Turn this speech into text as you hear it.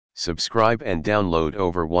Subscribe and download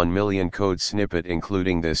over 1 million code snippet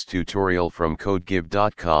including this tutorial from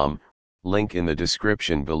codegive.com, link in the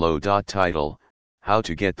description below. Title: How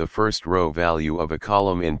to get the first row value of a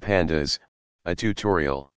column in Pandas, a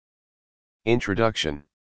tutorial. Introduction.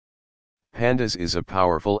 Pandas is a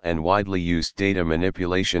powerful and widely used data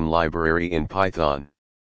manipulation library in Python.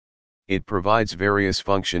 It provides various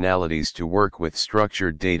functionalities to work with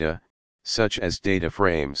structured data, such as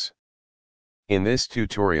DataFrames. In this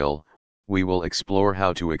tutorial, we will explore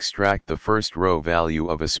how to extract the first row value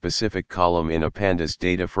of a specific column in a Pandas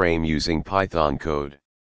DataFrame using Python code.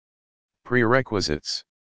 Prerequisites.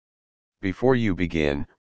 Before you begin,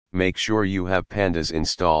 make sure you have Pandas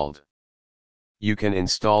installed. You can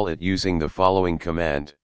install it using the following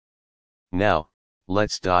command. Now,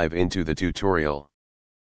 let's dive into the tutorial.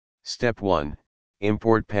 Step 1.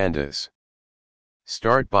 Import Pandas.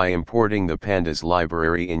 Start by importing the Pandas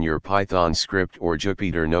library in your Python script or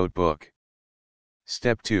Jupyter notebook.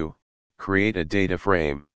 Step 2. Create a data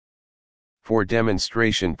frame. For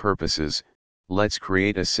demonstration purposes, let's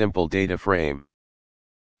create a simple data frame.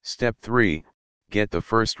 Step 3. Get the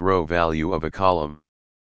first row value of a column.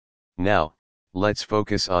 Now, let's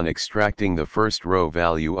focus on extracting the first row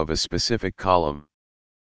value of a specific column.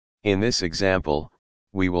 In this example,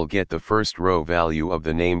 we will get the first row value of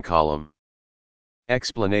the name column.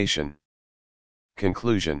 Explanation.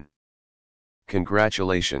 Conclusion.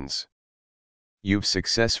 Congratulations! You've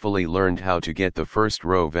successfully learned how to get the first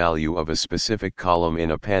row value of a specific column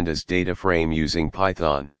in a Pandas data frame using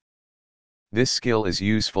Python. This skill is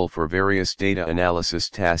useful for various data analysis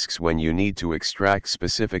tasks when you need to extract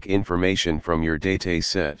specific information from your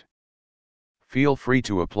dataset. Feel free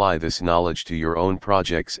to apply this knowledge to your own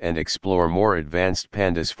projects and explore more advanced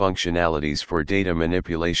Pandas functionalities for data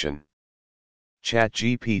manipulation.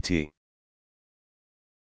 ChatGPT.